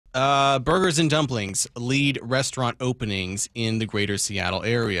Burgers and Dumplings lead restaurant openings in the greater Seattle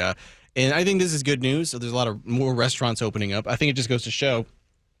area. And I think this is good news. So there's a lot of more restaurants opening up. I think it just goes to show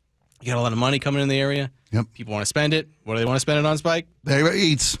you got a lot of money coming in the area. Yep. People want to spend it. What do they want to spend it on, Spike? Everybody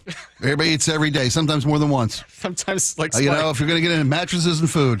eats. Everybody eats every day, sometimes more than once. Sometimes like Spike. If you're going to get into mattresses and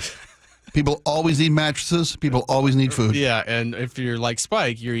food, people always need mattresses. People always need food. Yeah, and if you're like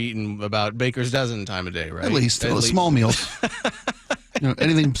Spike, you're eating about Baker's dozen time a day, right? At least. Small meals.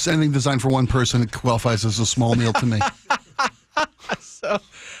 Anything designed for one person qualifies as a small meal to me. So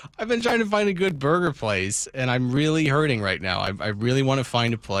I've been trying to find a good burger place, and I'm really hurting right now. I really want to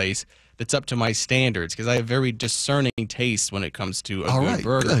find a place that's up to my standards because I have very discerning taste when it comes to a good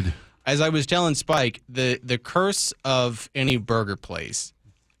burger. Good. As I was telling Spike, the curse of any burger place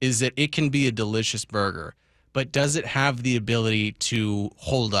is that it can be a delicious burger, but does it have the ability to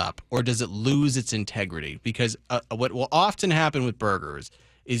hold up, or does it lose its integrity? Because what will often happen with burgers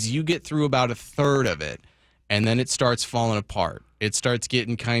is you get through about a third of it, and then it starts falling apart. It starts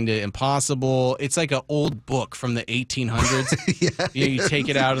getting kind of impossible. It's like an old book from the 1800s. Yeah. You take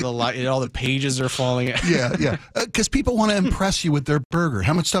it out of the light, all the pages are falling out. Yeah. Because people want to impress you with their burger.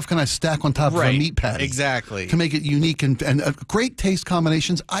 How much stuff can I stack on top of a meat patty? Exactly. To make it unique and great taste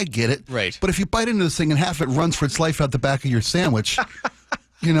combinations, I get it. Right. But if you bite into this thing and half it runs for its life out the back of your sandwich...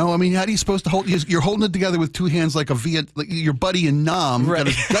 how are you supposed to hold? You're holding it together with two hands like your buddy in Nam got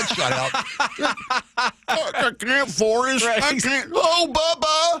his gut shot out. I can't, Forrest. Right. I can't. Oh,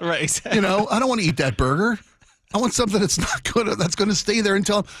 Bubba. Right. Exactly. I don't want to eat that burger. I want something that's not good. That's going to stay there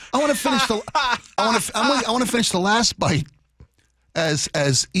until I want to finish the. I want to finish the last bite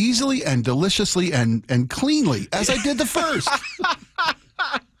as easily and deliciously and cleanly as I did the first.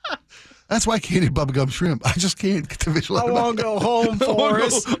 That's why I can't eat bubblegum shrimp. I just can't get to visualize. I want to go home,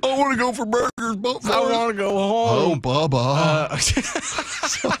 Forrest. I want to go for burgers, Forrest. I want to go home. Oh, Bubba.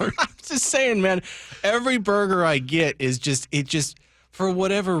 Sorry. I'm just saying, man, every burger I get is just for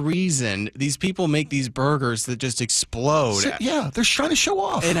whatever reason, these people make these burgers that just explode. Yeah, they're trying to show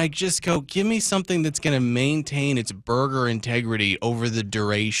off. And I just go, give me something that's going to maintain its burger integrity over the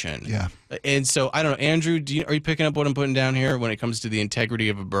duration. Yeah. And so, I don't know, Andrew, are you picking up what I'm putting down here when it comes to the integrity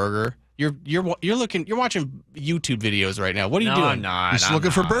of a burger? You're watching YouTube videos right now. What are you doing? He's looking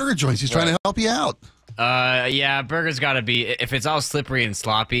for burger joints. He's trying to help you out. Yeah, burger's got to be, if it's all slippery and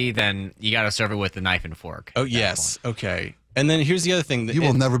sloppy, then you got to serve it with a knife and fork. Oh, yes. Okay. And then here's the other thing. You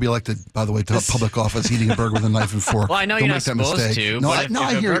will never be elected, by the way, to public office eating a burger with a knife and fork. Well, I know you're not supposed to, but if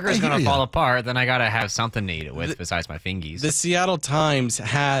a burger's going to fall apart, then I got to have something to eat it with besides my fingies. The Seattle Times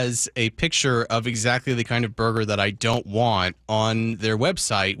has a picture of exactly the kind of burger that I don't want on their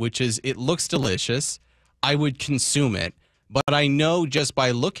website, which is it looks delicious. I would consume it. But I know just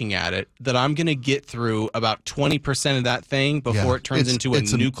by looking at it that I'm going to get through about 20% of that thing before it turns into a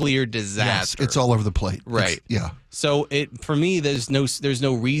nuclear disaster. Yes, it's all over the plate. Right. Yeah. So for me, there's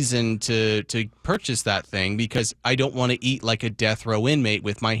no reason to purchase that thing because I don't want to eat like a death row inmate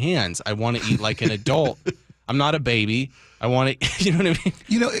with my hands. I want to eat like an adult. I'm not a baby. I want to, you know what I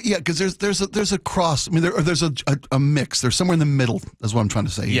mean? Yeah, because there's a cross. I mean, there's a mix. There's somewhere in the middle, is what I'm trying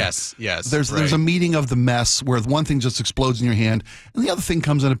to say. Yes. There's a meeting of the mess where one thing just explodes in your hand, and the other thing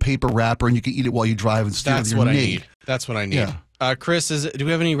comes in a paper wrapper, and you can eat it while you drive and steal with your knee. That's what I need. Yeah. Chris, do we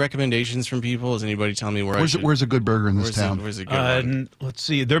have any recommendations from people? Is anybody telling me where's a good burger in this town? Where's a good one? Let's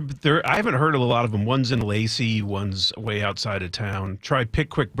see. I haven't heard of a lot of them. One's in Lacey, one's way outside of town. Try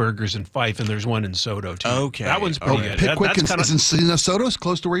Pickwick Burgers in Fife, and there's one in Soto too. Okay, that one's pretty good. Pickwick is in Soto, is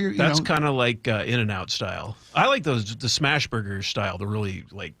close to where you're. That's kind of like In-N-Out style. I like the smash burger style. The really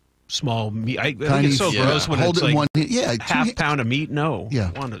small meat. I think it's so gross when it's like half pound of meat. No.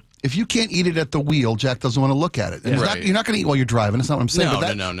 Yeah. If you can't eat it at the wheel, Jack doesn't want to look at it. And you're not going to eat while you're driving. That's not what I'm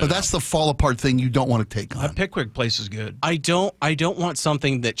saying. No. But that's the fall apart thing you don't want to take on. That Pickwick place is good. I don't want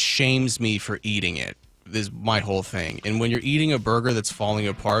something that shames me for eating it. Is my whole thing. And when you're eating a burger that's falling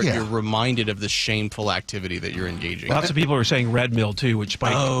apart, you're reminded of the shameful activity that you're engaging in. Lots of people are saying Red Mill too, which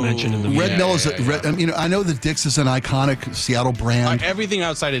Spike mentioned in the Red Mill is I know that Dick's is an iconic Seattle brand. Everything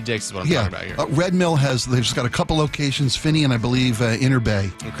outside of Dick's is what I'm talking about here. Red Mill they've just got a couple locations, Finney and I believe Inner Bay.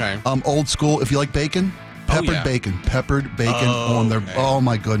 Okay. Old school. If you like bacon. Peppered bacon on their. Oh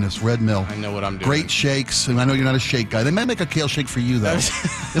my goodness, Red Mill. I know what I'm doing. Great shakes, and I know you're not a shake guy. They might make a kale shake for you though.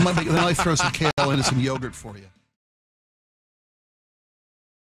 they might throw some kale into some yogurt for you.